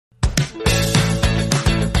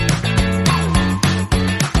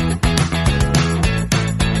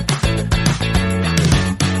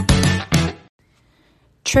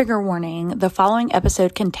Trigger warning, the following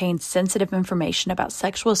episode contains sensitive information about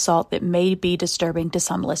sexual assault that may be disturbing to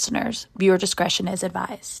some listeners. Viewer discretion is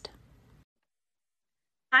advised.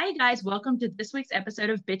 Hi guys, welcome to this week's episode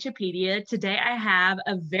of Bitchipedia. Today I have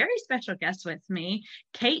a very special guest with me,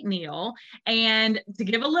 Kate Neal. And to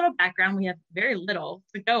give a little background, we have very little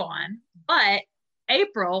to go on, but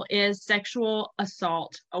April is Sexual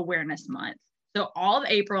Assault Awareness Month. So all of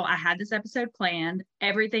April, I had this episode planned.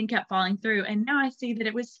 Everything kept falling through. And now I see that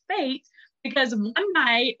it was fate because one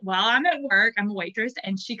night while I'm at work, I'm a waitress,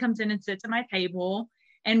 and she comes in and sits at my table.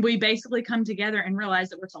 And we basically come together and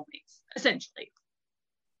realize that we're soulmates, essentially.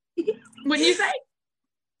 Wouldn't you say?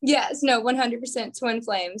 Yes, no, 100% twin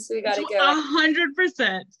flames. We got to go.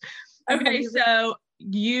 100%. Okay, 100%. so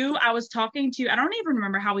I was talking to, I don't even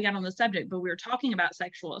remember how we got on the subject, but we were talking about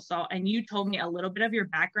sexual assault, and you told me a little bit of your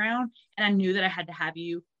background, and I knew that I had to have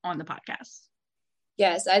you on the podcast.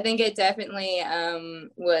 Yes, I think it definitely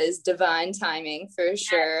was divine timing for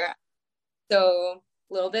sure. So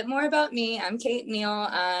a little bit more about me. I'm Kate Neal.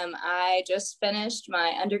 I just finished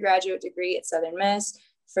my undergraduate degree at Southern Miss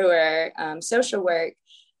for social work.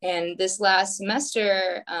 And this last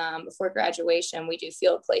semester before graduation, we do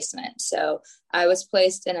field placement. So I was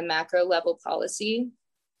placed in a macro level policy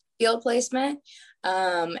field placement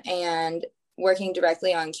and working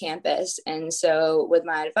directly on campus. And so with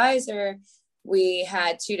my advisor, we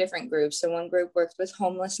had two different groups. So one group worked with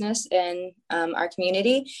homelessness in our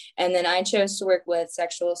community. And then I chose to work with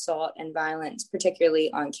sexual assault and violence,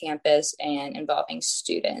 particularly on campus and involving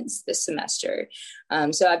students this semester.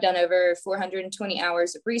 So I've done over 420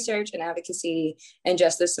 hours of research and advocacy in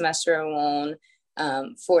just this semester alone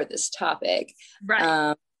for this topic.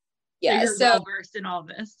 Right. Yeah. So you're well versed in all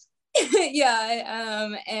this.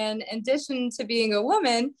 Yeah. And in addition to being a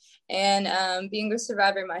woman and being a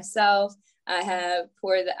survivor myself, I have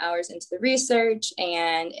poured the hours into the research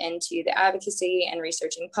and into the advocacy and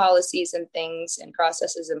researching policies and things and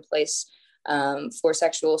processes in place for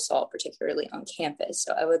sexual assault, particularly on campus.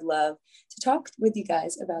 So I would love to talk with you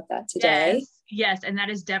guys about that today. Yes. And that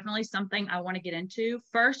is definitely something I want to get into.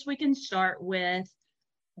 First, we can start with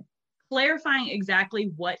clarifying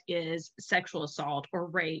exactly what is sexual assault or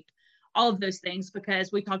rape, all of those things,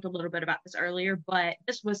 because we talked a little bit about this earlier, but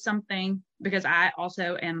this was something because I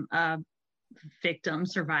also am a victim,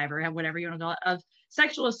 survivor, whatever you want to call it, of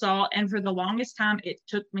sexual assault. And for the longest time, it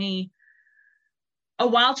took me a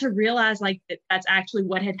while to realize like that's actually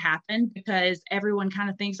what had happened, because everyone kind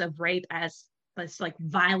of thinks of rape as this like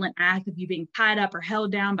violent act of you being tied up or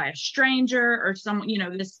held down by a stranger or someone,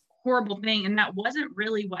 this horrible thing. And that wasn't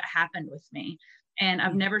really what happened with me. And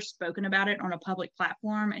I've never spoken about it on a public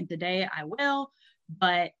platform. And today I will,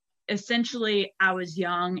 but essentially I was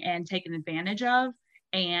young and taken advantage of.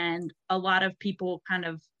 And a lot of people kind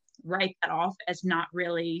of write that off as not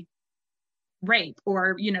really rape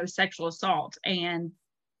or, sexual assault. And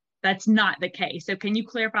that's not the case. So can you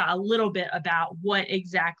clarify a little bit about what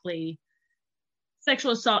exactly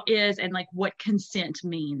sexual assault is and like what consent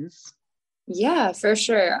means? Yeah, for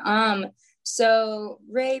sure. So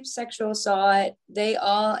rape, sexual assault,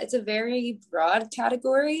 it's a very broad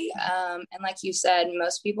category. And like you said,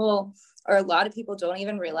 most people or a lot of people don't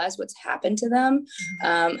even realize what's happened to them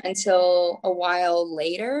until a while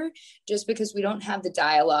later, just because we don't have the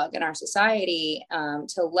dialogue in our society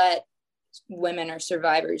to let women or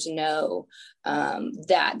survivors know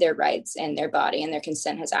that their rights and their body and their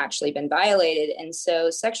consent has actually been violated. And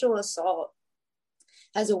so sexual assault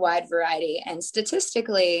has a wide variety, and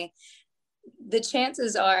statistically, the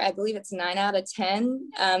chances are, I believe it's 9 out of 10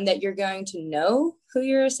 that you're going to know who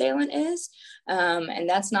your assailant is. And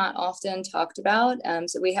that's not often talked about.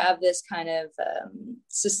 So we have this kind of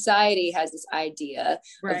society has this idea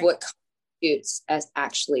of what constitutes as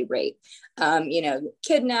actually rape.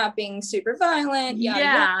 Kidnapping, super violent.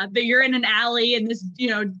 But you're in an alley in this,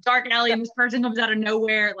 dark alley and this person comes out of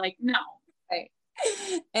nowhere. Like, no. Right.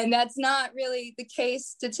 And that's not really the case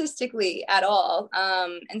statistically at all.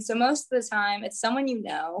 And so most of the time it's someone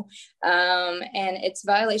and it's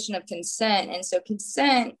violation of consent. And so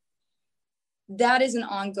consent, that is an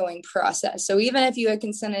ongoing process. So even if you had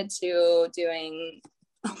consented to doing,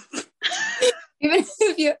 even if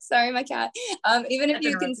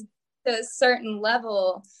you consent to a certain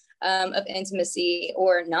level of intimacy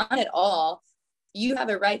or not at all, you have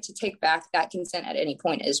a right to take back that consent at any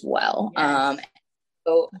point as well. Yes.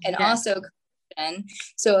 Also,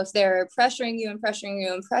 so if they're pressuring you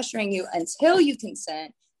until you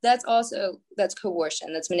consent, that's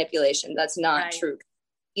coercion, that's manipulation, that's not true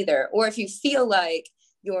either. Or if you feel like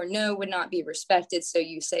your no would not be respected, so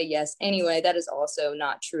you say yes anyway, that is also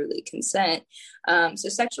not truly consent. So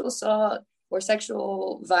sexual assault or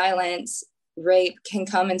sexual violence, rape can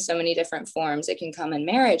come in so many different forms. It can come in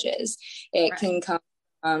marriages. It can come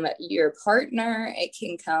from your partner. It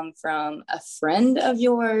can come from a friend of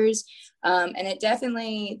yours. And it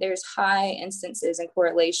definitely, there's high instances and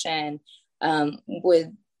correlation with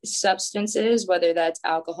substances, whether that's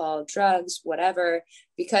alcohol, drugs, whatever,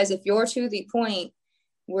 because if you're to the point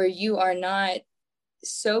where you are not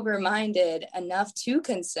sober minded enough to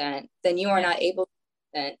consent, then you are not able to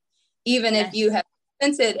consent. Even if you have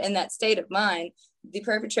consented in that state of mind, the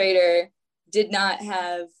perpetrator did not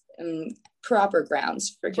have proper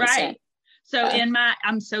grounds for consent. So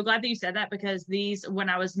I'm so glad that you said that, because when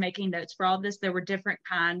I was making notes for all this, there were different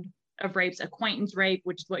kind of rapes: acquaintance rape,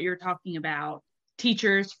 which is what you're talking about,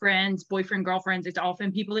 teachers, friends, boyfriend, girlfriends. It's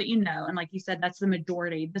often people that you know. And like you said, that's the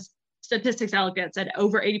majority. The statistics I looked at said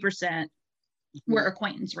over 80% were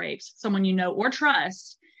acquaintance rapes, someone you know or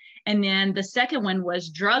trust. And then the second one was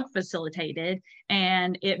drug facilitated.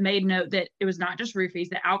 And it made note that it was not just roofies,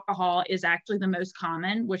 that alcohol is actually the most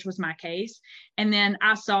common, which was my case. And then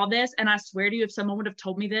I saw this, and I swear to you, if someone would have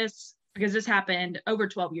told me this, because this happened over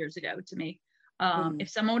 12 years ago to me, if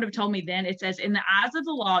someone would have told me then, it says, in the eyes of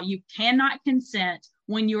the law, you cannot consent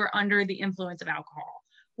when you are under the influence of alcohol,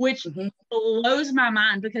 which blows my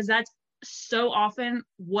mind, because that's so often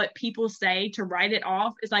what people say to write it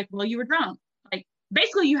off, is like, well, you were drunk. Like,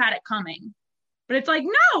 basically you had it coming. But it's like,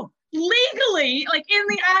 no, legally, like in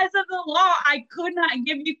the eyes of the law, I could not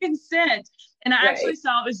give you consent. And I actually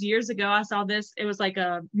saw, it was years ago, I saw this, it was like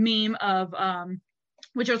a meme of,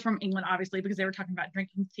 which was from England, obviously, because they were talking about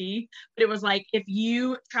drinking tea. But it was like, if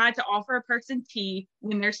you try to offer a person tea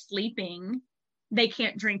when they're sleeping, they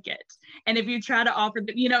can't drink it. And if you try to offer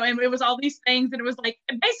them, and it was all these things, and it was like,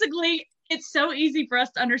 basically, it's so easy for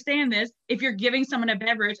us to understand this. If you're giving someone a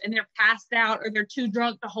beverage and they're passed out or they're too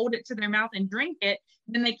drunk to hold it to their mouth and drink it,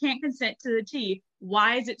 then they can't consent to the tea.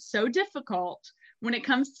 Why is it so difficult when it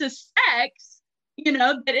comes to sex,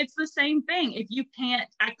 that it's the same thing? If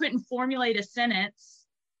I couldn't formulate a sentence,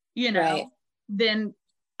 then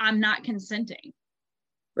I'm not consenting.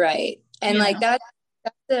 Right. And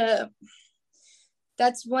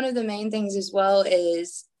that's one of the main things as well,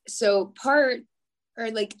 is I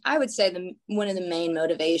would say one of the main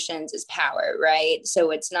motivations is power, right?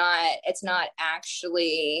 So it's not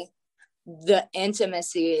actually the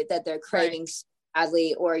intimacy that they're craving so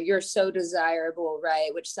badly, or you're so desirable,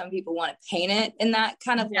 right? Which some people want to paint it in that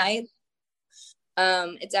kind of light.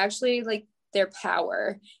 It's actually like their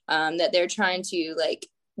power, that they're trying to like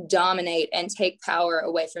dominate and take power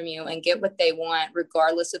away from you and get what they want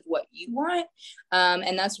regardless of what you want.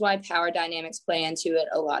 And that's why power dynamics play into it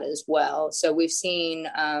a lot as well. So we've seen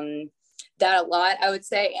that a lot, I would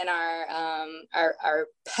say, in our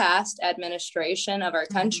past administration of our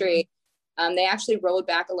country. They actually rolled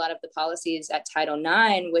back a lot of the policies at Title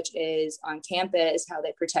IX, which is on campus, how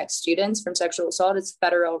they protect students from sexual assault. It's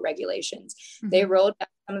federal regulations. They rolled back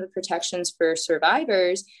some of the protections for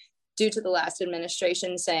survivors due to the last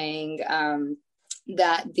administration saying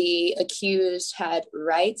that the accused had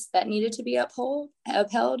rights that needed to be upheld.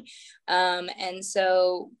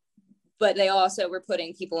 But they also were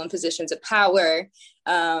putting people in positions of power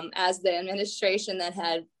as the administration that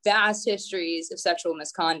had vast histories of sexual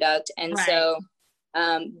misconduct. And so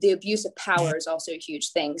the abuse of power is also a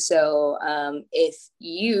huge thing. So if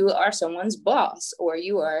you are someone's boss, or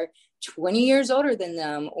you are 20 years older than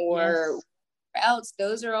them, or else,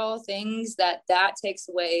 those are all things that takes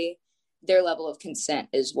away their level of consent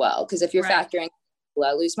as well. Because if you're factoring, will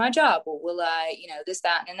I lose my job? Or will I, this,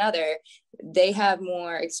 that, and another? They have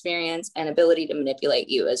more experience and ability to manipulate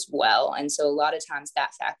you as well. And so a lot of times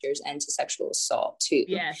that factors into sexual assault too.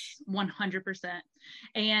 Yes, 100%.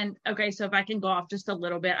 And okay, so if I can go off just a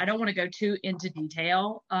little bit, I don't want to go too into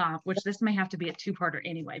detail, which this may have to be a two-parter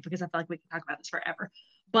anyway, because I feel like we can talk about this forever.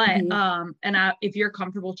 But if you're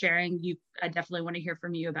comfortable sharing, I definitely want to hear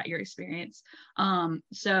from you about your experience.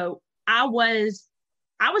 So I was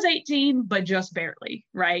 18, but just barely,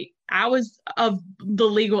 right? I was of the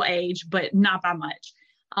legal age, but not by much.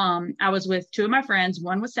 I was with two of my friends.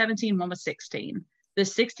 One was 17, one was 16. The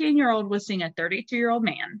 16-year-old was seeing a 32-year-old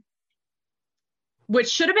man, which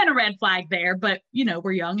should have been a red flag there, but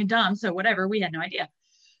we're young and dumb, so whatever, we had no idea.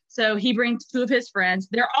 So he brings two of his friends.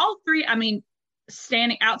 They're all three,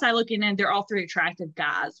 standing outside looking in, they're all three attractive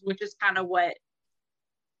guys, which is kind of what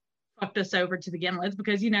fucked us over to begin with,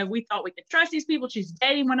 because we thought we could trust these people. She's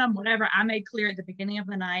dating one of them, whatever. I made clear at the beginning of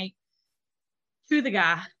the night to the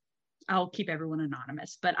guy, I'll keep everyone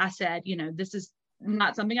anonymous, but I said, this is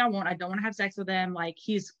not something I want. I don't want to have sex with him. Like,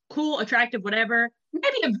 he's cool, attractive, whatever,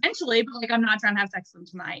 maybe eventually, but like, I'm not trying to have sex with him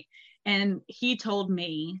tonight. And he told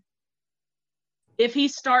me if he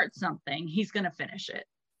starts something, he's going to finish it.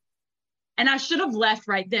 And I should have left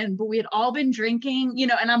right then, but we had all been drinking, you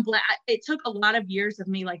know, and it took a lot of years of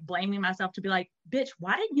me like blaming myself to be like, bitch,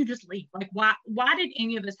 why didn't you just leave? Like, why did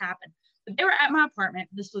any of this happen? But they were at my apartment.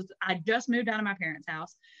 I just moved out of my parents'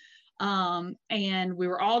 house. And we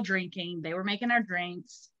were all drinking. They were making our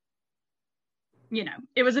drinks. You know,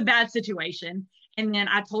 it was a bad situation. And then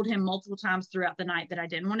I told him multiple times throughout the night that I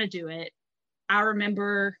didn't want to do it. I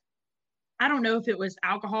remember, I don't know if it was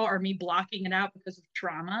alcohol or me blocking it out because of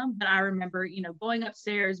trauma, but I remember, you know, going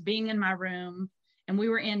upstairs, being in my room, and we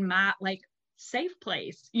were in my like safe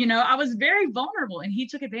place. You know, I was very vulnerable and he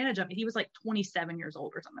took advantage of it. He was like 27 years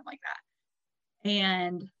old or something like that.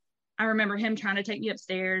 And I remember him trying to take me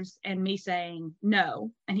upstairs and me saying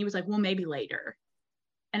no. And he was like, well, maybe later.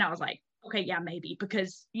 And I was like, okay, yeah, maybe,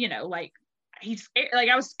 because, you know, like, he's scared. Like,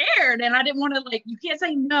 I was scared and I didn't want to, like, you can't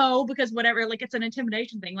say no because whatever, like, it's an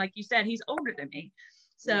intimidation thing. Like you said, he's older than me.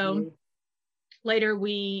 So later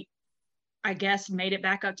we, I guess, made it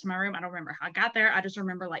back up to my room. I don't remember how I got there. I just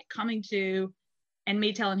remember like coming to and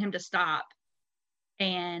me telling him to stop.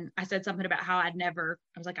 And I said something about how I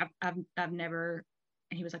was like, I've never,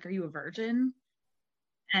 and he was like, are you a virgin?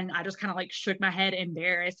 And I just kind of like shook my head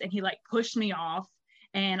embarrassed, and he like pushed me off,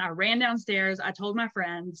 and I ran downstairs. I told my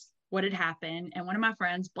friends what had happened. And one of my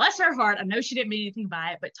friends, bless her heart, I know she didn't mean anything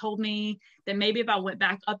by it, but told me that maybe if I went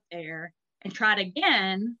back up there and tried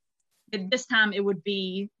again, that this time it would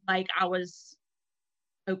be like I was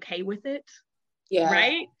okay with it. Yeah.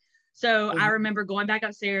 Right. So I remember going back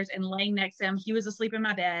upstairs and laying next to him. He was asleep in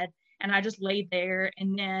my bed, and I just laid there.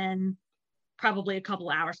 And then probably a couple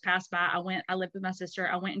of hours passed by. I lived with my sister.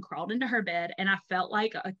 I went and crawled into her bed, and I felt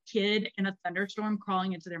like a kid in a thunderstorm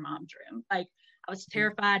crawling into their mom's room. Like, I was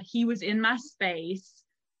terrified. He was in my space.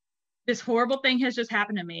 This horrible thing has just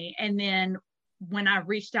happened to me. And then when I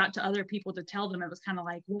reached out to other people to tell them, it was kind of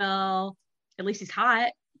like, well, at least he's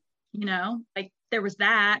hot, you know, like there was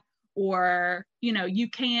that. Or, you know, you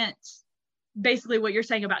can't, basically what you're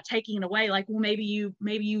saying about taking it away, like, well, maybe you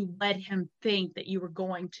led him think that you were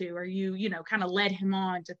going to, or you know, kind of led him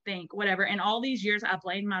on to think whatever. And all these years I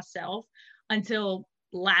blamed myself until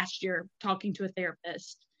last year talking to a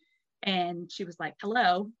therapist, and she was like,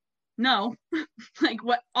 hello, no, like,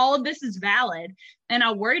 what, all of this is valid. And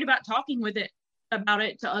I worried about talking about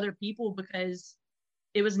it to other people because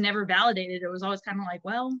it was never validated. It was always kind of like,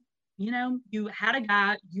 well, you know, you had a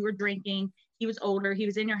guy, you were drinking, he was older, he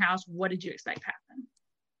was in your house, what did you expect to happen?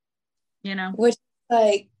 You know? Which,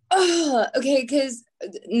 like, oh, okay, because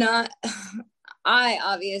I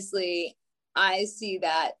see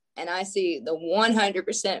that, and I see the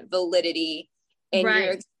 100% validity in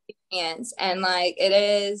your experience. And like, it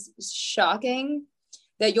is shocking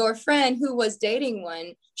that your friend who was dating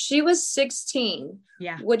one, she was 16,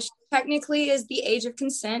 which technically is the age of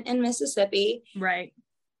consent in Mississippi. Right.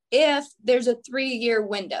 If there's a 3-year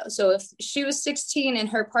window. So if she was 16 and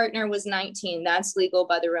her partner was 19, that's legal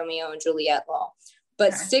by the Romeo and Juliet law.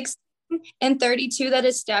 But 16 and 32, that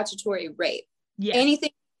is statutory rape. Yes. Anything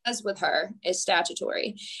he does with her is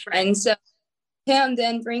statutory. Right. And so him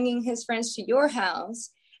then bringing his friends to your house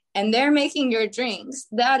and they're making your drinks,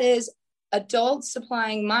 that is adults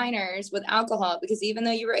supplying minors with alcohol, because even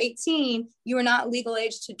though you were 18, you were not legal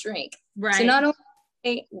age to drink. Right. So not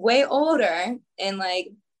only way older and like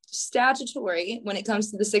statutory when it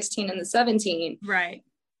comes to the 16 and the 17. Right.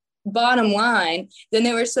 Bottom line, then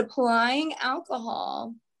they were supplying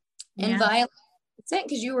alcohol and violating consent,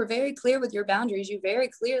 because you were very clear with your boundaries. You very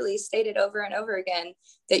clearly stated over and over again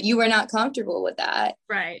that you were not comfortable with that.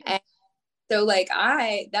 Right. And so like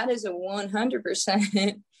that is a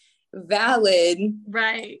 100% valid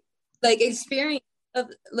like experience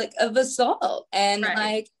of assault. And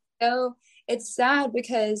like, so it's sad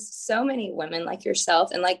because so many women like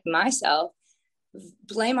yourself and like myself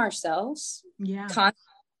blame ourselves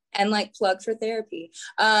and like plug for therapy.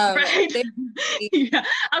 I'll give you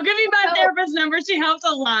my therapist number. She helped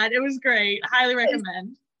a lot. It was great. Highly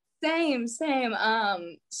recommend. Same.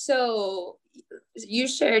 So you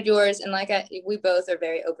shared yours, and like we both are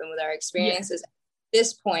very open with our experiences at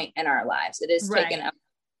this point in our lives. It has taken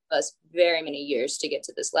us very many years to get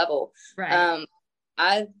to this level.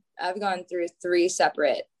 I've gone through 3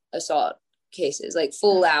 separate assault cases, like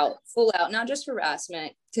full out, not just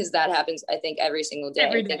harassment, because that happens, I think, every single day.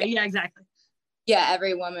 Every day. Yeah, exactly. Yeah,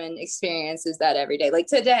 every woman experiences that every day. Like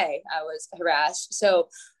today, I was harassed. So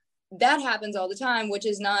that happens all the time, which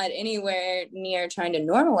is not anywhere near trying to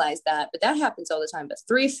normalize that, but that happens all the time. But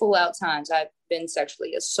 3 full out times I've been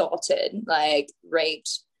sexually assaulted, like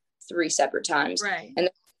raped 3 separate times. Right. And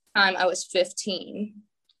the time I was 15.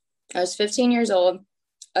 I was 15 years old.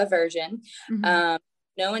 a virgin.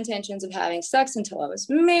 No intentions of having sex until I was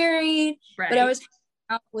married. Right. But I was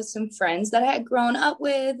out with some friends that I had grown up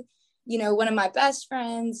with, you know, one of my best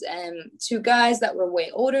friends and two guys that were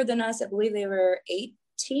way older than us. I believe they were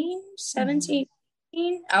 18, 17,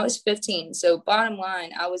 18. I was 15. So bottom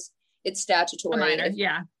line, it's statutory. A minor,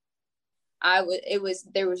 yeah.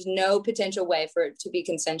 There was no potential way for it to be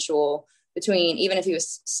consensual between, even if he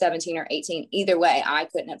was 17 or 18, either way, I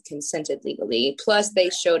couldn't have consented legally. Plus they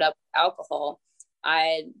showed up with alcohol.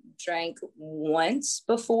 I drank once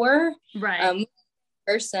before. Right.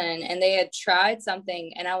 Person, and they had tried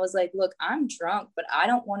something, and I was like, look, I'm drunk, but I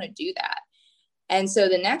don't want to do that. And so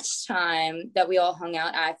the next time that we all hung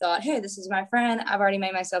out, I thought, hey, this is my friend. I've already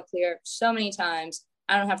made myself clear so many times.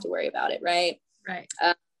 I don't have to worry about it. Right.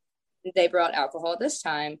 They brought alcohol this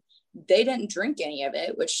time. They didn't drink any of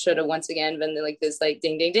it, which should have once again been like this, like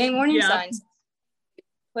ding, ding, ding warning signs.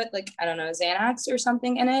 Put like, I don't know, Xanax or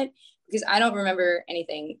something in it, because I don't remember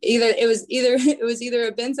anything. It was either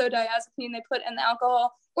a benzodiazepine they put in the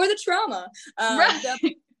alcohol or the trauma. Right.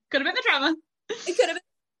 Could have been the trauma. It could have been.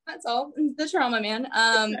 That's all. The trauma, man. And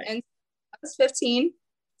I was 15.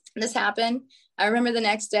 This happened. I remember the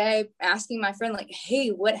next day asking my friend, like, hey,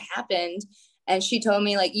 what happened? And she told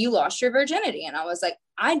me, like, you lost your virginity. And I was like,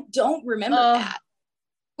 I don't remember that.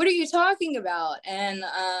 What are you talking about? And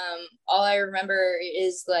all I remember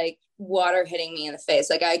is like water hitting me in the face.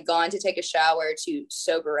 Like I had gone to take a shower to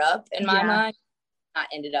sober up in my mind. Not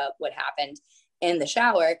ended up what happened in the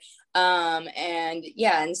shower.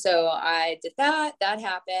 And so I did that. That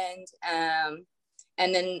happened.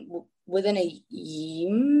 And then within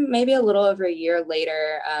maybe a little over a year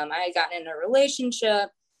later, I had gotten in a relationship,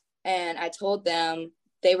 and I told them.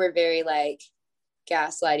 They were very like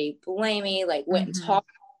gaslighty, blamey, like went and talked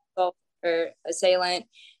or assailant,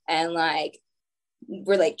 and like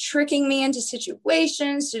were like tricking me into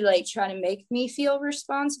situations to like try to make me feel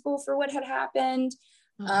responsible for what had happened.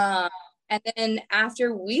 And then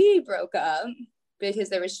after we broke up, because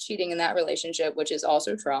there was cheating in that relationship, which is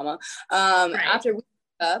also trauma, after we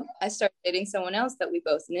broke up, I started dating someone else that we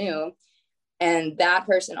both knew, and that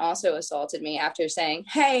person also assaulted me after saying,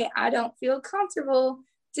 hey, I don't feel comfortable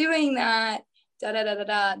doing that.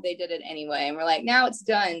 They did it anyway, and we're like, now it's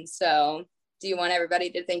done. So do you want everybody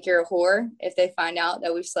to think you're a whore if they find out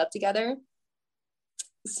that we've slept together?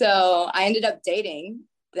 So I ended up dating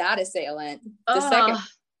that assailant. The second,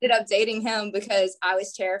 ended up dating him because I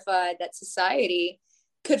was terrified that society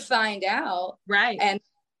could find out, right, and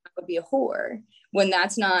I would be a whore, when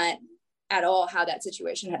that's not at all how that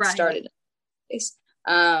situation had started.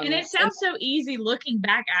 And it sounds so easy looking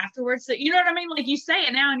back afterwards. So, you know what I mean? Like you say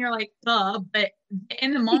it now and you're like, duh, but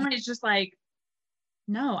in the moment it's just like,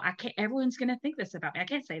 no, I can't, everyone's going to think this about me. I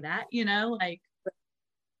can't say that, you know, like,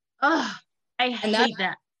 I hate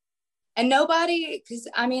that. And nobody, because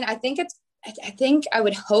I mean, I think I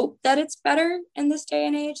would hope that it's better in this day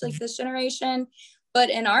and age, like this generation, but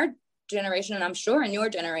in our generation, and I'm sure in your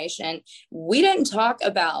generation, we didn't talk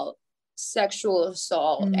about sexual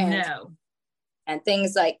assault and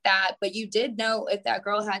things like that, but you did know if that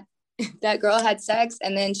girl had sex,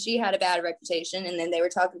 and then she had a bad reputation, and then they were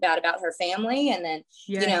talking about her family, and then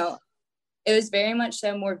you know, it was very much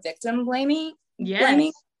so more victim blaming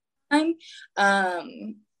time.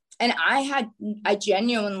 And I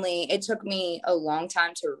genuinely, it took me a long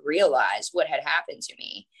time to realize what had happened to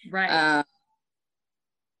me, right?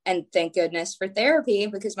 And thank goodness for therapy,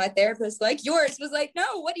 because my therapist, like yours, was like,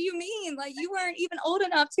 no, what do you mean, like you weren't even old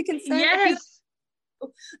enough to consent.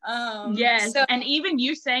 So, and even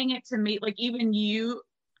you saying it to me, like even you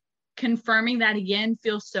confirming that again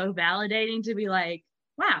feels so validating, to be like,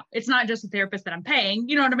 wow, it's not just a therapist that I'm paying,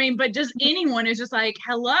 you know what I mean, but just anyone is just like,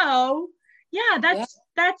 hello,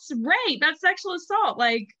 that's rape, that's sexual assault,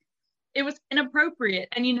 like it was inappropriate.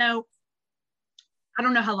 And you know, I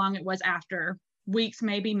don't know how long it was, after weeks,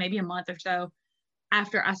 maybe a month or so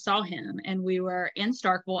after I saw him, and we were in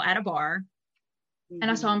Starkville at a bar, and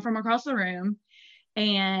I saw him from across the room.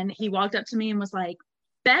 And he walked up to me and was like,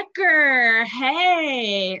 Becker,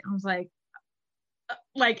 hey. I was like,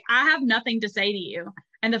 I have nothing to say to you.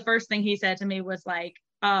 And the first thing he said to me was like,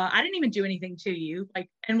 I didn't even do anything to you. Like,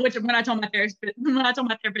 and when I told my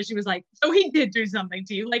therapist, she was like, so he did do something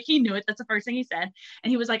to you. Like, he knew it. That's the first thing he said.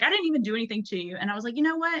 And he was like, I didn't even do anything to you. And I was like, you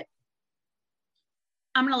know what?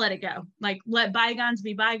 I'm going to let it go. Like, let bygones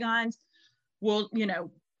be bygones. Well, you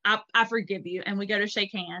know, I forgive you. And we go to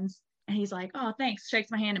shake hands. And he's like, oh, thanks.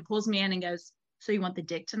 Shakes my hand and pulls me in and goes, so you want the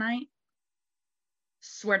dick tonight?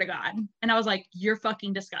 Swear to God. And I was like, you're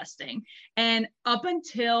fucking disgusting. And up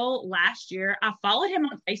until last year, I followed him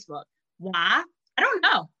on Facebook. Why? I don't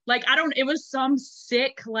know. Like, it was some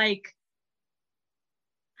sick, like,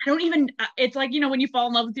 I don't even, it's like, when you fall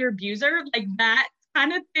in love with your abuser, like that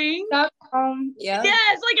kind of thing. Stockholm, yeah.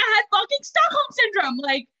 Yes, like I had fucking Stockholm syndrome.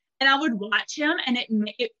 Like, and I would watch him, and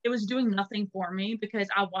it was doing nothing for me because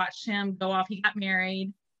I watched him go off. He got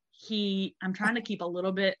married. I'm trying to keep a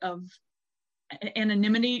little bit of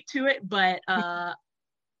anonymity to it, but sorry,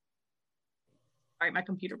 my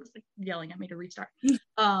computer was like yelling at me to restart.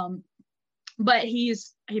 But he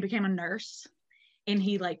became a nurse, and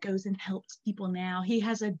he like goes and helps people now. He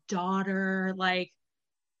has a daughter. Like,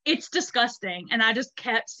 it's disgusting. And I just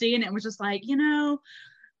kept seeing it and was just like,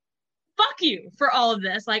 fuck you for all of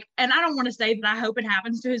this. Like, and I don't want to say that I hope it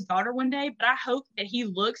happens to his daughter one day, but I hope that he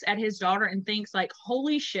looks at his daughter and thinks like,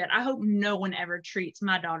 holy shit, I hope no one ever treats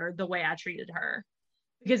my daughter the way I treated her,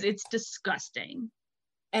 because it's disgusting.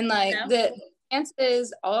 And like the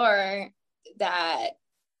chances are that,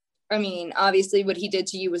 I mean, obviously what he did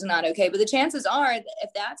to you was not okay, but the chances are that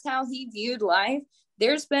if that's how he viewed life,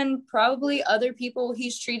 there's been probably other people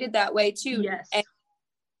he's treated that way too. Yes. And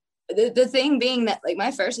the thing being that, like,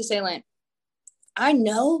 my first assailant, I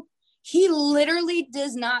know he literally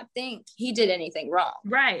does not think he did anything wrong.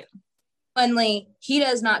 Right. Only he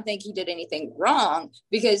does not think he did anything wrong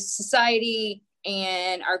because society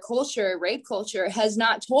and our culture, rape culture, has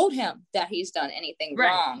not told him that he's done anything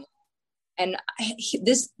wrong. And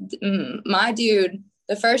my dude,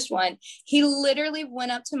 the first one, he literally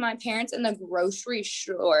went up to my parents in the grocery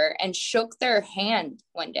store and shook their hand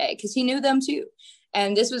one day because he knew them too.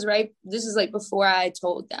 And this is like before I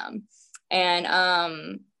told them. And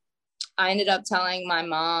I ended up telling my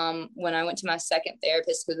mom when I went to my second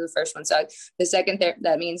therapist, because the first one sucked. The second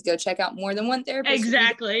that means go check out more than one therapist.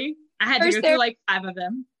 Exactly. I had to go through like 5 of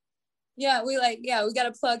them. Yeah, we got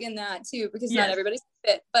to plug in that too, because not everybody's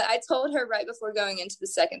fit. But I told her right before going into the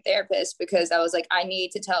second therapist, because I was like, I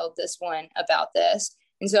need to tell this one about this.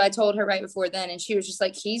 And so I told her right before then, and she was just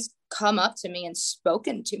like, he's come up to me and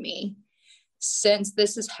spoken to me since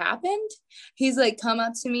this has happened. He's like come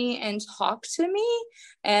up to me and talked to me,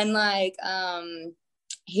 and like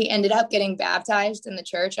he ended up getting baptized in the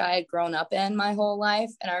church I had grown up in my whole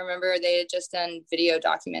life. And I remember they had just done video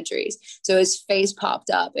documentaries, so his face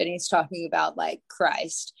popped up and he's talking about like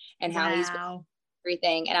Christ and how he's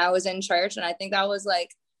everything. And I was in church, and I think that was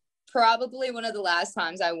like probably one of the last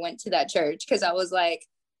times I went to that church, because I was like,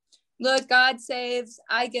 look, God saves,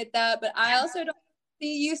 I get that, but I also don't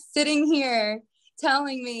see you sitting here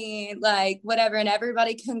telling me like whatever, and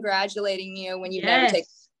everybody congratulating you when you never take,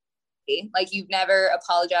 like, you've never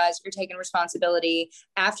apologized for taking responsibility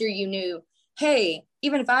after you knew, hey,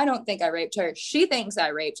 even if I don't think I raped her, she thinks I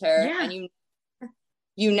raped her. And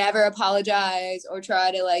you never apologize or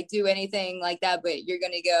try to like do anything like that, but you're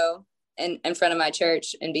gonna go in front of my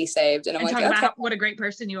church and be saved. And I'm like, talk about what a great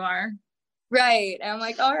person you are. Right. And I'm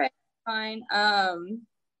like, all right, fine.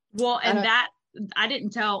 Well, and that I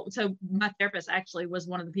didn't tell. So my therapist actually was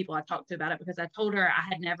one of the people I talked to about it, because I told her I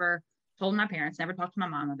had never told my parents, never talked to my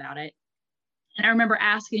mom about it. And I remember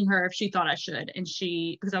asking her if she thought I should. And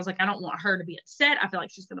because I was like, I don't want her to be upset. I feel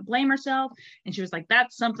like she's going to blame herself. And she was like,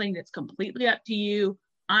 that's something that's completely up to you.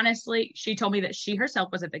 Honestly, she told me that she herself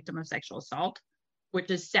was a victim of sexual assault, which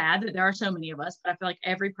is sad that there are so many of us, but I feel like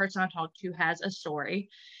every person I talk to has a story.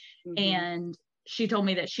 Mm-hmm. And she told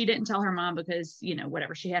me that she didn't tell her mom because,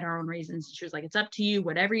 whatever, she had her own reasons. She was like, it's up to you,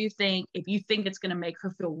 whatever you think. If you think it's going to make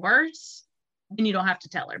her feel worse, then you don't have to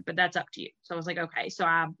tell her, but that's up to you. So I was like, okay. So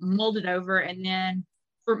I mulled it over. And then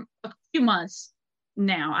for a few months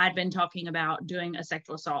now, I'd been talking about doing a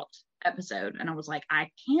sexual assault episode. And I was like, I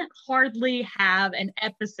can't hardly have an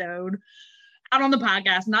episode out on the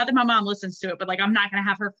podcast. Not that my mom listens to it, but like, I'm not going to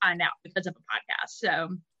have her find out because of a podcast.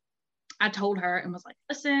 So I told her and was like,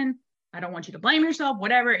 listen, I don't want you to blame yourself,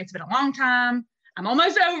 whatever. It's been a long time. I'm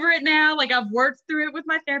almost over it now. Like, I've worked through it with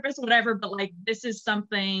my therapist, whatever, but like, this is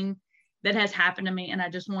something that has happened to me. And I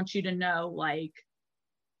just want you to know, like,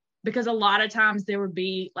 because a lot of times there would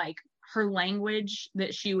be like her language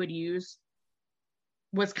that she would use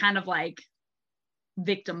was kind of like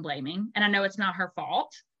victim blaming. And I know it's not her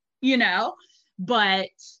fault, but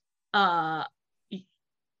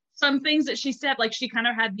some things that she said, like, she kind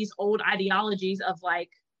of had these old ideologies of like,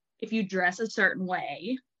 if you dress a certain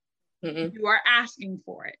way, you are asking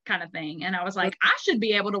for it, kind of thing. And I was like, I should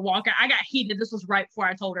be able to walk out. I got heated. This was right before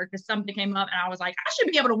I told her, because something came up, and I was like, I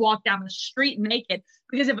should be able to walk down the street naked,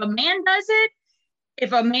 because if a man does it,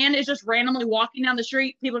 if a man is just randomly walking down the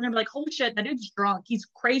street, people are gonna be like, holy shit, that dude's drunk, he's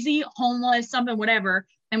crazy, homeless, something, whatever,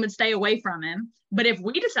 and would stay away from him. But if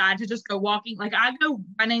we decide to just go walking, like, I go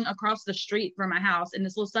running across the street from my house in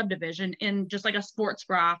this little subdivision in just like a sports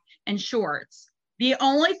bra and shorts, The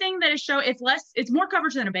only thing that is it's more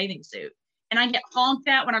coverage than a bathing suit. And I get honked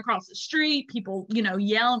at when I cross the street, people,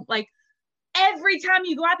 yell, like every time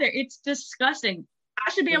you go out there, it's disgusting.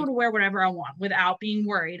 I should be able to wear whatever I want without being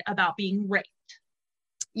worried about being raped.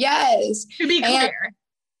 Yes. To be clear.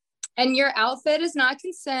 And your outfit is not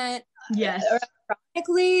consent. Yes.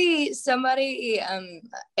 Ironically, somebody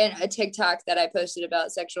in a TikTok that I posted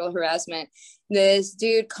about sexual harassment, this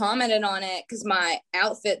dude commented on it because my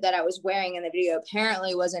outfit that I was wearing in the video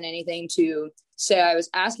apparently wasn't anything to say I was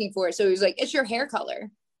asking for it. So he was like, it's your hair color.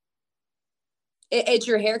 It's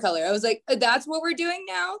your hair color. I was like, that's what we're doing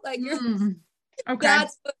now? Like, okay.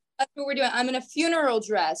 That's what we're doing. I'm in a funeral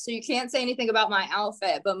dress, so you can't say anything about my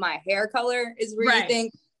outfit, but my hair color is where you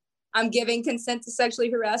think I'm giving consent to sexually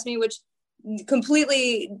harass me, which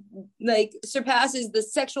completely like surpasses the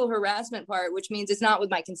sexual harassment part, which means it's not with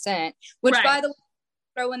my consent, which by the way,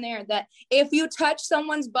 throw in there that if you touch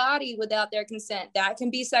someone's body without their consent, that can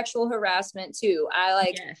be sexual harassment too.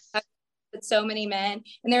 I with so many men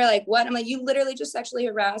and they're like, what? I'm like, you literally just sexually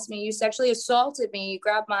harassed me. You sexually assaulted me. You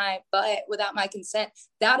grabbed my butt without my consent.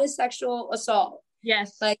 That is sexual assault.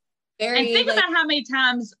 Yes. Like very, and think about how many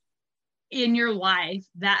times in your life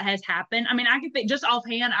that has happened. I mean, I can think just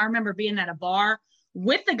offhand, I remember being at a bar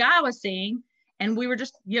with the guy I was seeing, and we were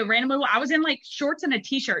just, randomly, I was in like shorts and a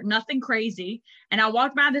t-shirt, nothing crazy. And I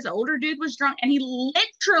walked by, this older dude was drunk, and he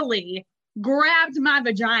literally grabbed my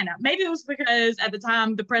vagina. Maybe it was because at the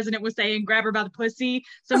time the president was saying grab her by the pussy,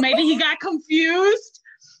 so maybe he got confused,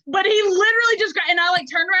 but he literally just grabbed, and I like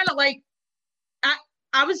turned around and like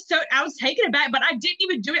I was taken aback, but I didn't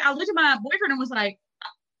even do it. I looked at my boyfriend and was like,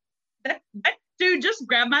 that dude just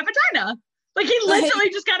grabbed my vagina. Like he literally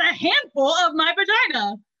just got a handful of my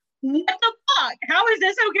vagina. What the fuck? How is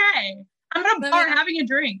this okay? I'm at a bar having a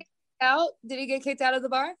drink. Did he get kicked out of the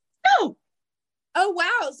bar? No. Oh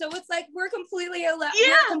wow! So it's like we're completely allowed. Yeah.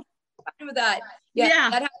 We're completely fine with that. Yeah.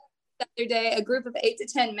 That happened the other day. A group of 8 to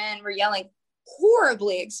 10 men were yelling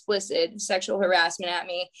horribly explicit sexual harassment at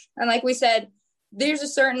me, and like we said, there's a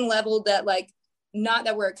certain level that like, not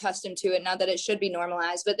that we're accustomed to it, not that it should be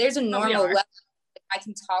normalized, but there's a normal level that I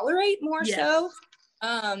can tolerate more so.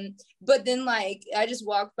 But then like I just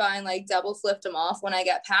walked by and like double flipped them off when I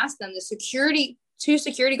got past them. Two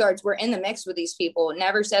security guards were in the mix with these people,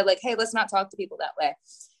 never said like, hey, let's not talk to people that way.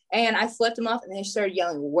 And I flipped them off and they started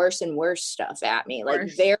yelling worse and worse stuff at me,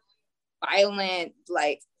 like very violent,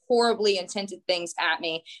 like horribly intended things at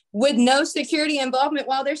me with no security involvement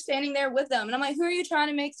while they're standing there with them. And I'm like, who are you trying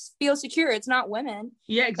to make feel secure? It's not women.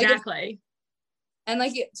 Yeah, exactly. And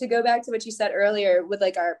like to go back to what you said earlier with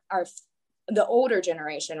like the older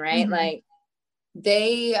generation, right? Like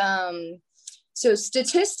they, so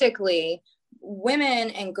statistically,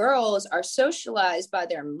 women and girls are socialized by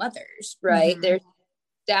their mothers, right? There's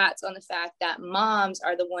stats on the fact that moms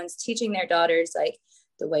are the ones teaching their daughters, like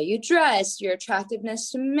the way you dress, your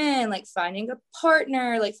attractiveness to men, like finding a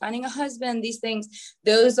partner, like finding a husband, these things,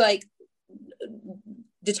 those like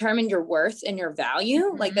determine your worth and your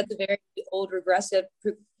value. Like that's a very old regressive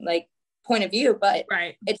like point of view, but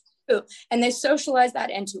it's true. And they socialize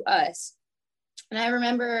that into us. And I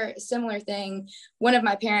remember a similar thing. One of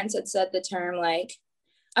my parents had said the term like,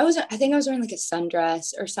 I think I was wearing like a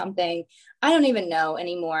sundress or something. I don't even know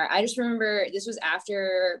anymore. I just remember this was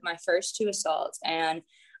after my first 2 assaults. And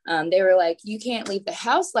they were like, you can't leave the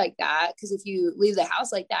house like that, because if you leave the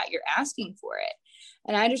house like that, you're asking for it.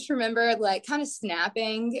 And I just remember like kind of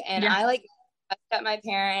snapping. And I like at my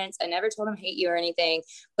parents. I never told them hate you or anything.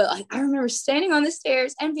 But like, I remember standing on the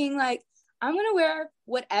stairs and being like, I'm going to wear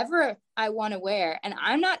whatever I want to wear. And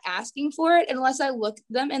I'm not asking for it unless I look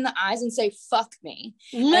them in the eyes and say, fuck me.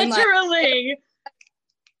 Literally.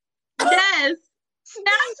 Yes.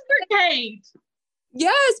 Snaps for Kate.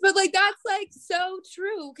 Yes. But like, that's like so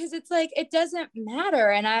true. Cause it's like, it doesn't matter.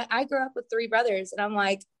 And I grew up with 3 brothers and I'm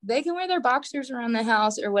like, they can wear their boxers around the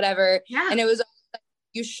house or whatever. Yeah. And it was like,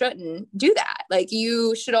 you shouldn't do that. Like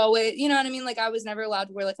you should always, you know what I mean? Like I was never allowed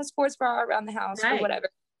to wear like a sports bra around the house or whatever.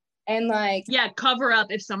 And like, cover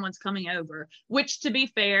up if someone's coming over, which to be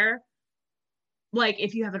fair, like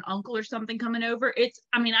if you have an uncle or something coming over,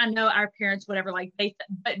 I know our parents, whatever, like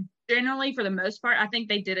but generally for the most part, I think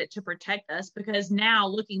they did it to protect us, because now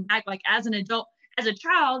looking back, like as an adult, as a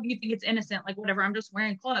child, you think it's innocent, like whatever, I'm just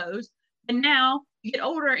wearing clothes. And now you get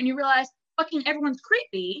older and you realize fucking everyone's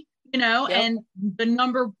creepy, and the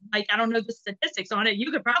number, like, I don't know the statistics on it.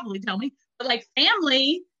 You could probably tell me, but like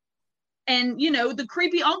family and, the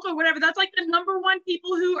creepy uncle or whatever, that's like the number 1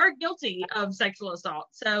 people who are guilty of sexual assault.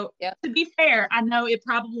 So to be fair, I know it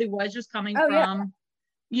probably was just coming from,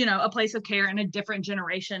 a place of care and a different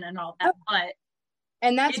generation and all that. But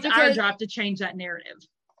And that's it's because our job to change that narrative.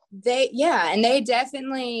 And they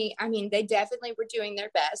definitely, I mean, they definitely were doing their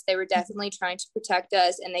best. They were definitely trying to protect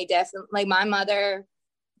us. And they definitely, like, my mother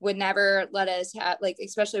would never let us have, like,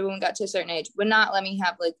 especially when we got to a certain age, would not let me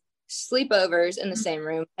have like sleepovers in the same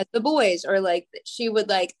room as the boys, or like she would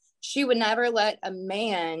never let a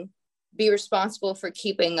man be responsible for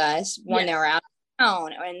keeping us when they were out of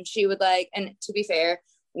town. And she would like, and to be fair,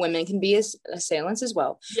 women can be assailants as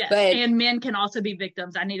well. Yes, but and men can also be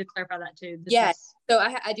victims. I need to clarify that too. So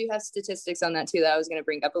I do have statistics on that too that I was going to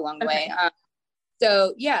bring up along the way.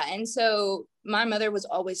 And so my mother was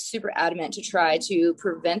always super adamant to try to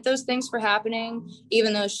prevent those things from happening,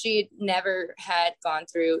 even though she never had gone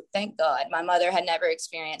through, thank God, my mother had never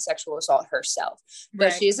experienced sexual assault herself.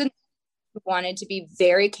 But she wanted to be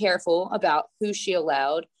very careful about who she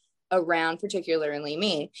allowed around, particularly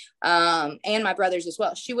me, and my brothers as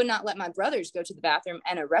well. She would not let my brothers go to the bathroom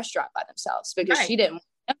in a restaurant by themselves because she didn't want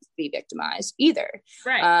them to be victimized either.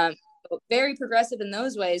 Very progressive in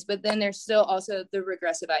those ways, but then there's still also the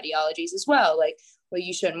regressive ideologies as well. Like, well,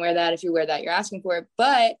 you shouldn't wear that. If you wear that, you're asking for it.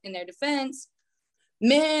 But in their defense,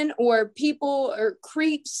 men or people or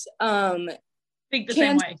creeps think the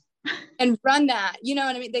same way and run that, you know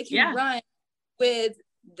what I mean? They can run with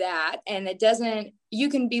that, and it doesn't, you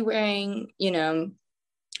can be wearing, you know,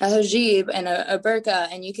 a hijab and a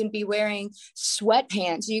burqa, and you can be wearing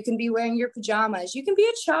sweatpants, you can be wearing your pajamas, you can be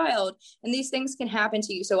a child, and these things can happen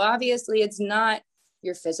to you. So obviously it's not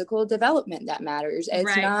your physical development that matters.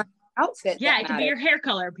 It's not outfit. It can be your hair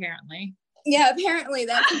color, apparently. Apparently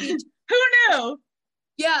that could be who knew?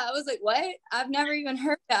 I was like, what? I've never even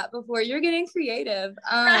heard that before. You're getting creative.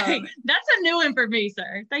 That's a new one for me,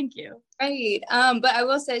 sir. Thank you. Right. But I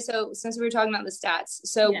will say, so since we were talking about the stats,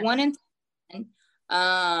 so 1 in 10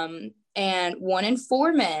 and 1 in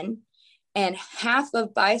 4 men, and half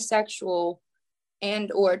of bisexual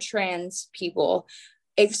and or trans people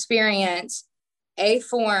experience a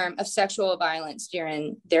form of sexual violence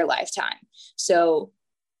during their lifetime. So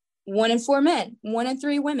 1 in 4 men, 1 in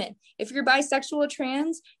 3 women. If you're bisexual or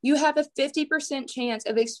trans, you have a 50% chance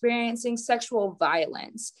of experiencing sexual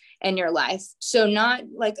violence in your life. So not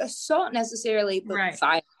like assault necessarily, but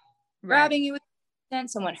violence. Grabbing you with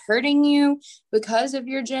someone hurting you because of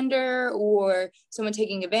your gender, or someone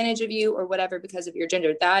taking advantage of you or whatever because of your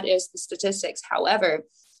gender. That is the statistics. However,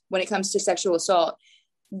 when it comes to sexual assault,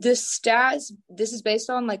 the stats, this is based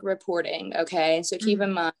on like reporting. Okay. So keep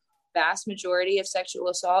in mind, vast majority of sexual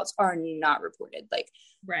assaults are not reported. Like,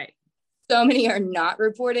 so many are not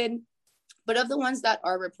reported, but of the ones that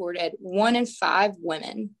are reported, 1 in 5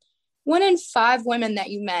 women that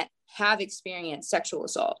you met have experienced sexual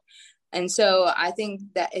assault. And so I think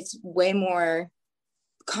that it's way more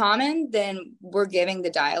common than we're giving the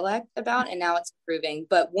dialect about, and now it's improving.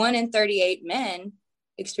 But 1 in 38 men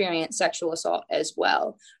experience sexual assault as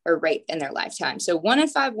well, or rape in their lifetime. So 1 in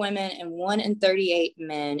 5 women and 1 in 38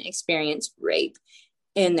 men experience rape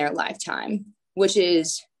in their lifetime, which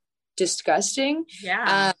is disgusting.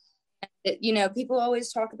 You know, people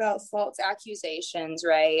always talk about false accusations,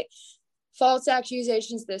 right? False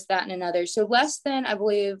accusations, this, that, and another. So less than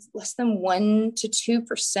 1 to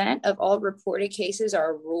 2% of all reported cases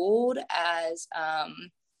are ruled as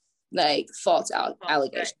like false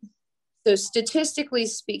allegations. So statistically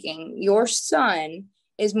speaking, your son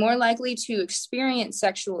is more likely to experience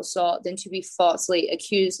sexual assault than to be falsely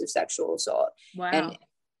accused of sexual assault. And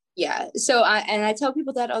so I tell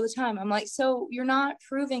people that all the time. I'm like, so you're not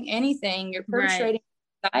proving anything. You're perpetrating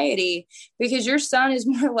society, because your son is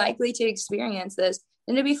more likely to experience this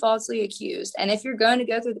than to be falsely accused. And if you're going to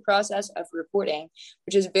go through the process of reporting,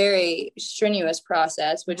 which is a very strenuous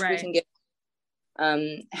process, which we can get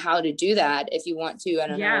how to do that if you want to. I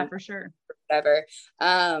don't know. For sure. Whatever.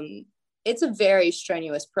 It's a very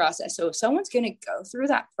strenuous process. So if someone's going to go through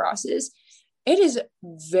that process, it is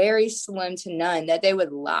very slim to none that they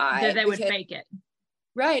would lie. That they would fake it.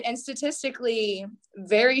 Right. And statistically,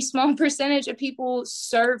 very small percentage of people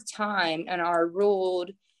serve time and are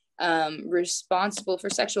ruled responsible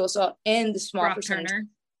for sexual assault in the small percentage. Turner.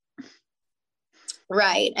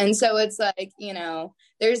 Right. And so it's like, you know,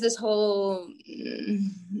 there's this whole,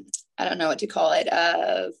 I don't know what to call it,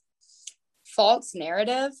 false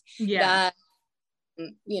narrative that,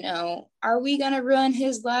 you know, are we going to ruin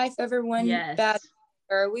his life over one bad,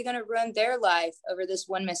 or are we going to ruin their life over this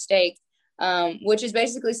one mistake? Which is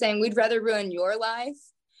basically saying we'd rather ruin your life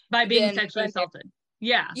by being sexually assaulted.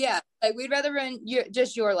 Like we'd rather ruin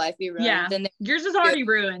your life be ruined than yours is already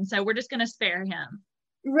ruined, so we're just going to spare him.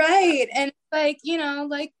 Right. And like, you know,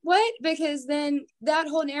 like what? Because then that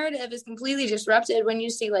whole narrative is completely disrupted when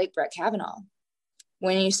you see like Brett Kavanaugh.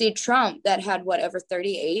 when you see Trump that had over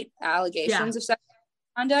 38 allegations of sexual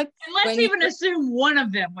conduct. And let's even assume one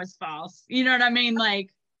of them was false. You know what I mean? Like,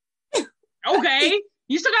 okay,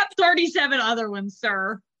 you still got 37 other ones,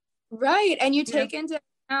 sir. Right. And you take into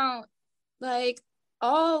account like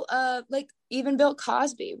all of like even Bill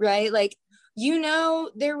Cosby, right? Like, you know,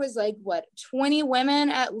 there was like 20 women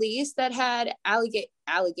at least that had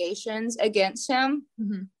allegations against him.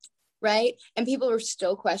 Mm-hmm. Right. And people are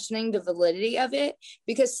still questioning the validity of it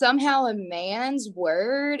because somehow a man's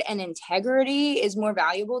word and integrity is more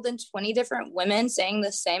valuable than 20 different women saying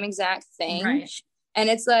the same exact thing. Right. And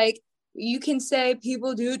it's like, you can say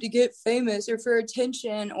people do it to get famous or for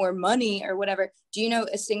attention or money or whatever. Do you know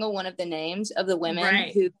a single one of the names of the women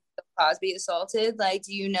who Cosby assaulted? Like,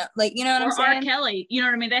 do you know, like, you know what I'm saying? R. Kelly, you know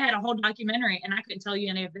what I mean? They had a whole documentary and I couldn't tell you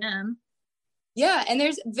any of them. Yeah, and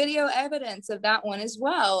there's video evidence of that one as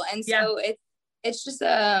well. And so it's just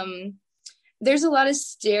there's a lot of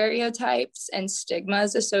stereotypes and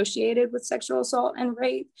stigmas associated with sexual assault and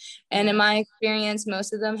rape. And in my experience,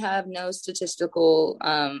 most of them have no statistical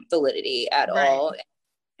validity at all.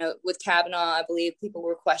 You know, with Kavanaugh, I believe people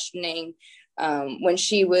were questioning when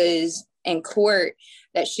she was in court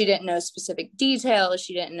that she didn't know specific details.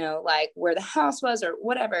 She didn't know like where the house was or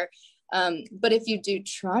whatever. But if you do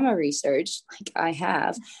trauma research, like I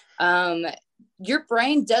have, your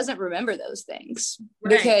brain doesn't remember those things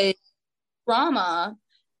because trauma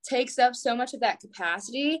takes up so much of that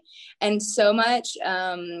capacity and so much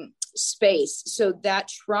space. So that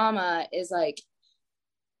trauma is like,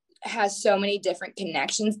 has so many different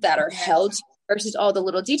connections that are held versus all the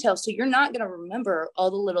little details. So you're not going to remember all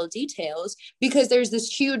the little details because there's this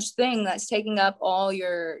huge thing that's taking up all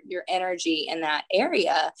your energy in that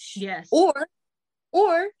area. Yes.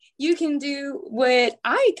 Or you can do what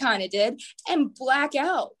I kind of did and black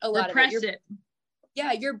out a lot of it.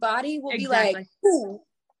 Yeah, your body will be like, ooh,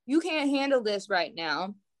 you can't handle this right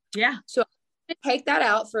now. Yeah. So take that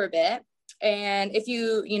out for a bit. And if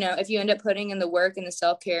you end up putting in the work and the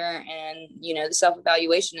self-care and, you know, the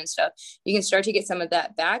self-evaluation and stuff, you can start to get some of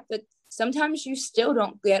that back. But sometimes you still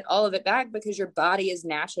don't get all of it back because your body is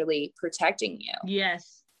naturally protecting you.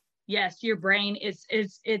 Yes. Your brain is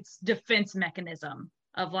its defense mechanism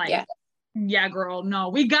of like, yeah, girl, no,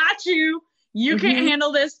 we got you. You can't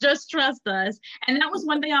handle this. Just trust us. And that was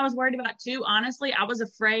one thing I was worried about too. Honestly, I was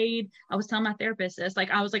afraid. I was telling my therapist this,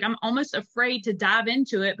 like, I was like, I'm almost afraid to dive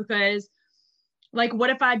into it because like, what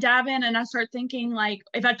if I dive in and I start thinking like,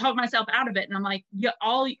 if I talk myself out of it and I'm like, yeah,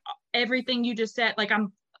 everything you just said, like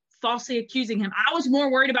I'm falsely accusing him. I was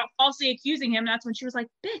more worried about falsely accusing him. That's when she was like,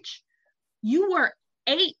 bitch, you were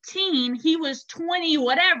 18. He was 20,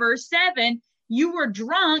 whatever, 7. You were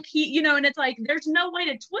drunk. And it's like, there's no way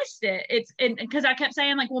to twist it. Because I kept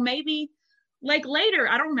saying like, well, maybe like later,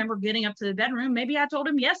 I don't remember getting up to the bedroom. Maybe I told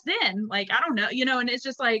him yes then. Like, I don't know, and it's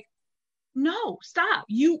just like, no, stop.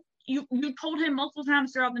 You told him multiple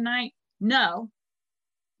times throughout the night, no.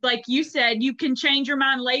 Like you said, you can change your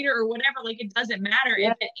mind later or whatever. Like, it doesn't matter.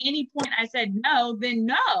 If at any point I said no, then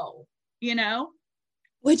no,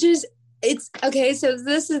 Which is, it's okay. So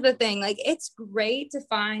this is the thing, like, it's great to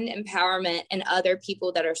find empowerment in other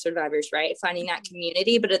people that are survivors, right? Finding that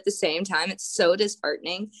community. But at the same time, it's so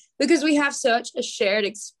disheartening because we have such a shared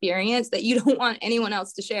experience that you don't want anyone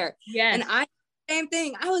else to share. Yes. And same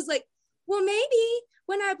thing. I was like, well, maybe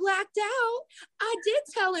when I blacked out, I did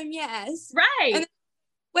tell him yes. Right. And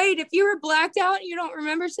wait, if you were blacked out and you don't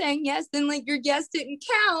remember saying yes, then like your yes didn't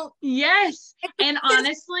count. Yes. And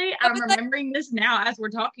honestly, I'm remembering this now as we're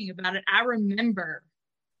talking about it. I remember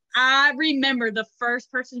the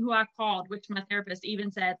first person who I called, which my therapist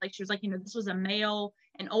even said, like, she was like, this was an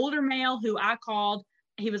older male who I called.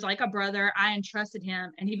 He was like a brother. I entrusted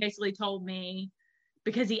him. And he basically told me,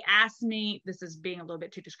 because he asked me, this is being a little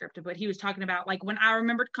bit too descriptive, but he was talking about like when I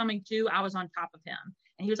remembered coming to, I was on top of him.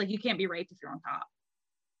 And he was like, you can't be raped if you're on top.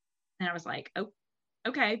 And I was like, oh,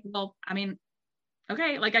 okay. Well, I mean,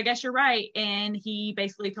 okay, like, I guess you're right. And he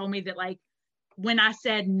basically told me that like, when I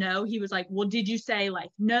said no, he was like, well, did you say like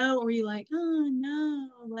no? Or you like, oh no,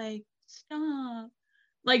 like, stop.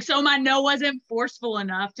 Like, so my no wasn't forceful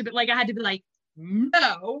enough to be like, I had to be like,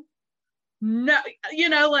 no,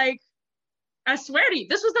 like, I swear to you,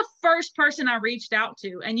 this was the first person I reached out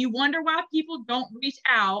to. And you wonder why people don't reach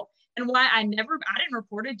out and why I didn't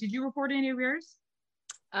report it. Did you report any of yours?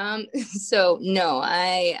 So no,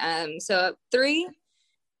 I 3,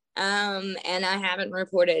 and I haven't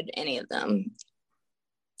reported any of them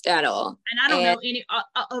at all. And I don't know any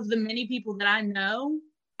of the many people that I know.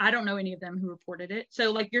 I don't know any of them who reported it.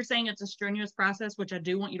 So like you're saying, it's a strenuous process, which I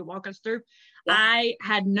do want you to walk us through. Yeah. I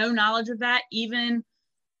had no knowledge of that. Even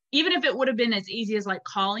even if it would have been as easy as like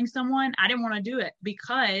calling someone, I didn't want to do it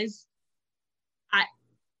because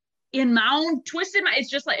in my own twisted mind, it's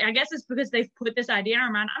just like, I guess it's because they've put this idea in our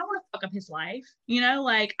mind. I don't want to fuck up his life.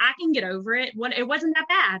 Like I can get over it. It wasn't that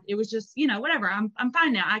bad. It was just, whatever. I'm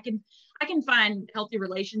fine now. I can find healthy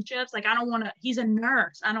relationships. Like I don't want to, he's a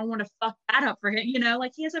nurse. I don't want to fuck that up for him.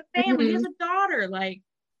 Like he has a family, he has a daughter. Like,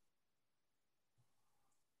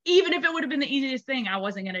 even if it would have been the easiest thing, I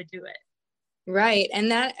wasn't going to do it. Right.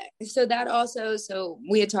 And so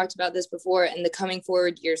we had talked about this before, and the coming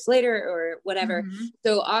forward years later or whatever. Mm-hmm.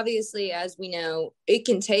 So obviously, as we know, it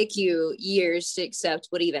can take you years to accept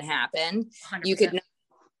what even happened. 100%. You could know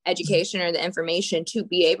education or the information to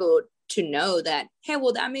be able to know that, hey,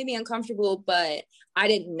 well, that made me uncomfortable, but I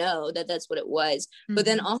didn't know that that's what it was. Mm-hmm. But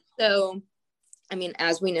then also, I mean,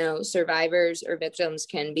 as we know, survivors or victims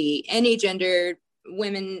can be any gender,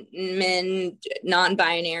 women, men,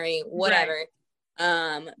 non-binary, whatever.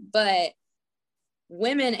 Right. But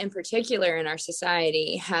women in particular in our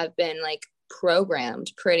society have been like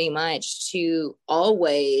programmed pretty much to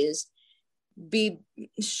always be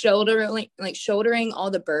shouldering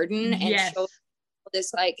all the burden and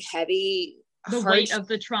this like heavy weight of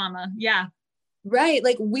the trauma. Yeah. Right.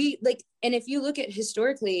 And if you look at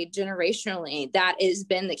historically, generationally, that has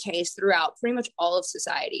been the case throughout pretty much all of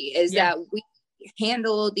society, is that we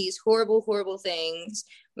handle these horrible things,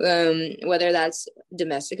 whether that's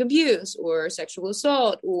domestic abuse or sexual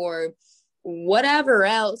assault or whatever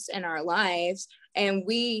else in our lives, and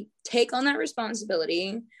we take on that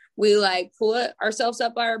responsibility. We like pull ourselves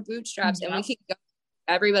up by our bootstraps, and we keep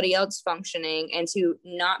everybody else functioning, and to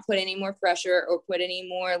not put any more pressure or put any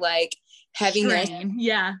more like heaviness.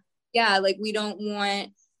 Like we don't want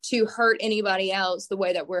to hurt anybody else the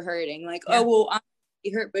way that we're hurting. Like, oh well, I'm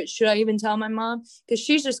hurt, but should I even tell my mom? Because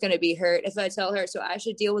she's just going to be hurt if I tell her, so I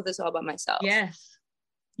should deal with this all by myself.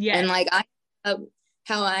 And like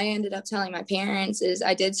how I ended up telling my parents is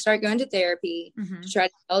I did start going to therapy to try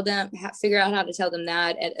to tell them, figure out how to tell them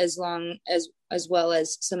that, as well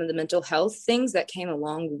as some of the mental health things that came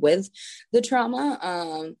along with the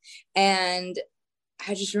trauma. And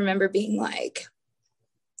I just remember being like,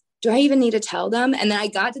 do I even need to tell them? And then I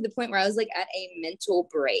got to the point where I was like at a mental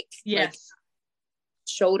break. Like,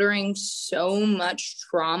 shouldering so much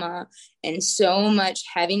trauma and so much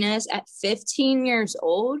heaviness at 15 years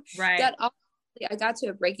old. Right. That I got to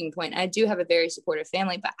a breaking point. I do have a very supportive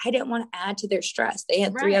family, but I didn't want to add to their stress. They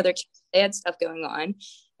had 3 other kids. They had stuff going on.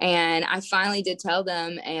 And I finally did tell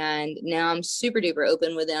them, and now I'm super duper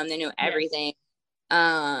open with them. They know everything.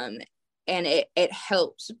 And it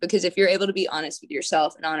helps, because if you're able to be honest with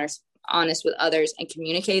yourself and honest with others and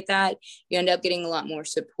communicate that, you end up getting a lot more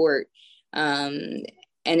support.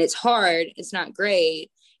 And it's hard, it's not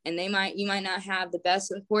great. And you might not have the best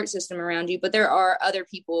support system around you, but there are other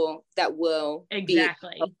people that will.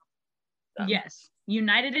 Exactly. Yes.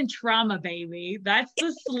 United in trauma, baby. That's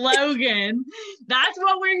the slogan. That's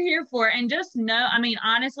what we're here for. And just know, I mean,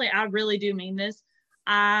 honestly, I really do mean this.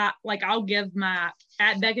 I'll give my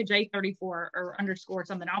at Becca J34 or _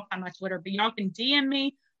 something. I'll find my Twitter, but y'all can DM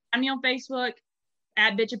me. I'm on Facebook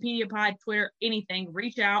at Bitchipedia Pod, Twitter, anything.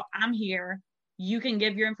 Reach out. I'm here. You can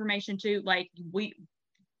give your information to.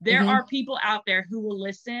 There are people out there who will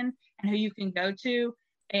listen and who you can go to.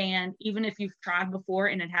 And even if you've tried before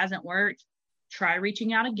and it hasn't worked, try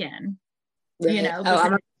reaching out again. Right.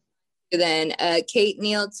 Then Kate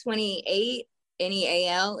Neal 28,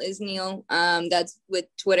 NEAL is Neal. That's with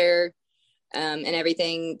Twitter and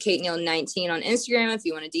everything. Kate Neal 19 on Instagram if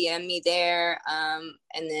you want to DM me there.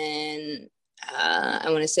 And then I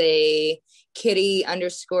want to say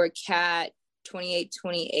Kitty_cat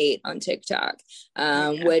 2828 on TikTok,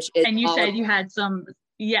 which is, and you said you had some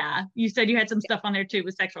stuff on there too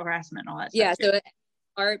with sexual harassment and all that stuff. So it's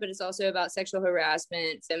art, but it's also about sexual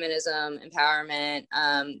harassment, feminism, empowerment,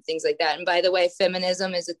 things like that. And by the way,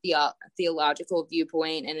 feminism is a theological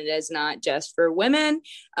viewpoint, and it is not just for women,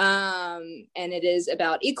 and it is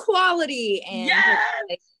about equality and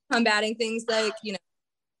combating things like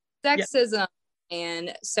sexism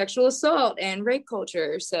and sexual assault and rape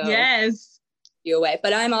culture. So you away,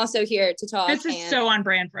 but I'm also here to talk. This is so on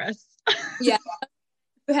brand for us. You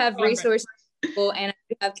have resources and I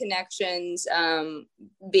have connections.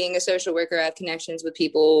 Being a social worker, I have connections with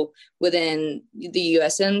people within the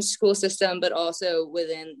USM school system, but also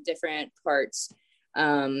within different parts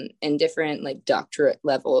and different like doctorate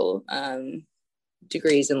level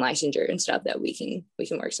degrees and licensure and stuff that we can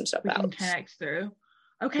work some stuff out. Connect through.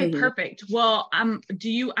 Okay, perfect. Well, I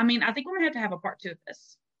think we're gonna have to have a part 2 of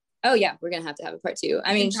this. Oh yeah, we're gonna have to have a part 2.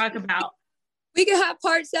 I mean, talk about We could have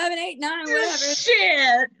part 7, 8, 9, whatever.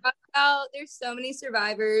 Shit. There's so many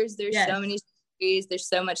survivors. There's Yes. so many stories. There's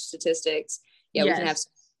so much statistics. Yeah, Yes. we can have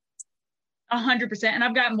 100%. And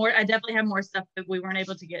I've got more. I definitely have more stuff that we weren't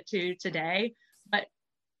able to get to today, but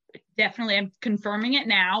definitely I'm confirming it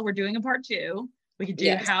now. We're doing a part 2. We could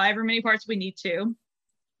do however many parts we need to.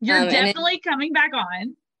 You're definitely coming back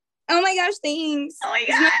on. Oh my gosh, thanks. Oh my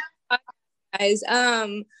God. Guys.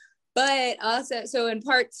 But also, so in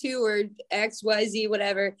part 2 or XYZ,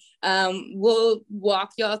 whatever, we'll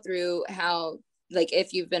walk y'all through how, like,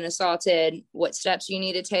 if you've been assaulted, what steps you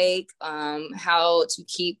need to take, how to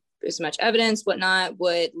keep as much evidence, whatnot,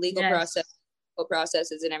 what legal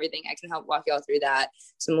processes and everything. I can help walk y'all through that,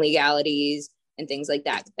 some legalities and things like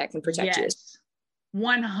that can protect you.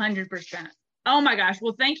 100%. Oh my gosh.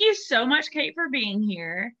 Well, thank you so much, Kate, for being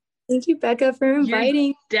here. Thank you, Becca, for inviting.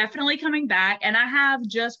 You're definitely coming back. And I have,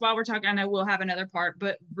 just while we're talking, I know we'll have another part,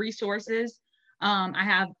 but resources. I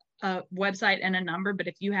have a website and a number, but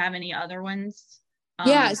if you have any other ones. So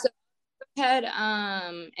go ahead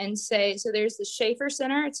and say, so there's the Schaefer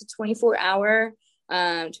Center. It's a 24-hour,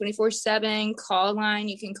 24/7 call line.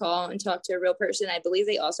 You can call and talk to a real person. I believe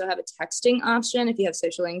they also have a texting option if you have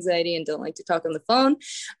social anxiety and don't like to talk on the phone.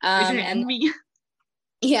 And me.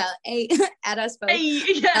 Yeah, at us both.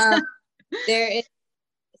 There is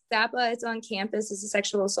SAPA. It's on campus. It's a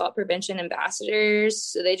sexual assault prevention ambassadors.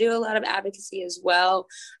 So they do a lot of advocacy as well.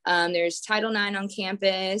 There's Title IX on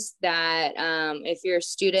campus that if you're a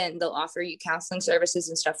student, they'll offer you counseling services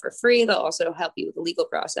and stuff for free. They'll also help you with the legal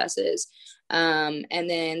processes. And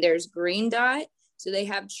then there's Green Dot. So they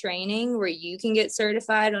have training where you can get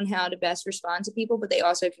certified on how to best respond to people, but they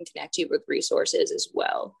also can connect you with resources as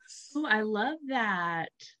well. Oh, I love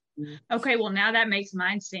that. Okay, well, now that makes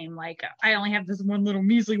mine seem like I only have this one little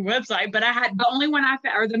measly website, but I had the only one I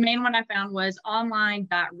found, or the main one I found, was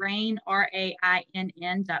online.rainn,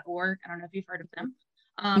 RAINN.org. I don't know if you've heard of them.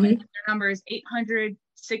 And their number is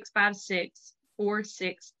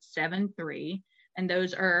 800-656-4673. And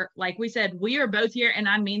those are, like we said, we are both here. And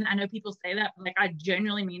I mean, I know people say that, but like, I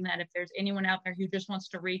genuinely mean that. If there's anyone out there who just wants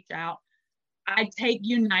to reach out, I take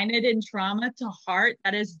United in Trauma to heart.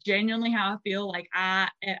 That is genuinely how I feel. Like I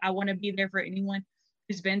want to be there for anyone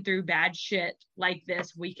who's been through bad shit like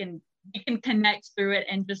this. We can connect through it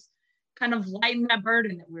and just kind of lighten that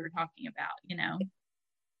burden that we were talking about, you know?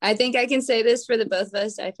 I think I can say this for the both of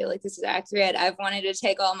us. I feel like this is accurate. I've wanted to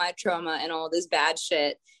take all my trauma and all this bad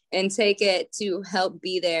shit and take it to help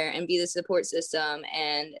be there and be the support system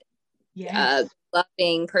and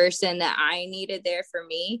loving person that I needed there for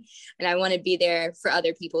me. And I want to be there for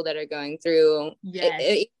other people that are going through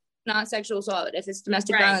not sexual assault, if it's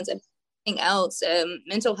domestic violence, anything else,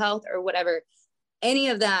 mental health or whatever, any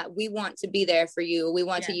of that, we want to be there for you. We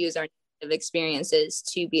want to use our negative experiences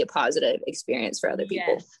to be a positive experience for other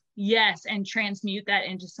people. Yes. And transmute that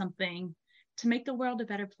into something to make the world a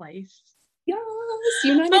better place. Yes.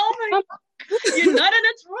 United in Trauma,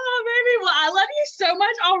 baby. Well, I love you so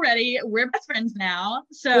much already. We're best friends now.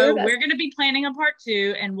 So we're going to be planning a part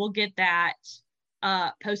 2 and we'll get that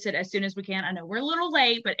posted as soon as we can. I know we're a little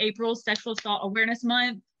late, but April's Sexual Assault Awareness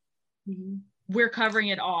Month, we're covering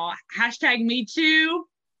it all. #MeToo.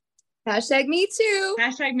 #MeToo.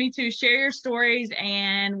 #MeToo. Share your stories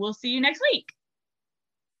and we'll see you next week.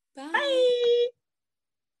 Bye. Bye.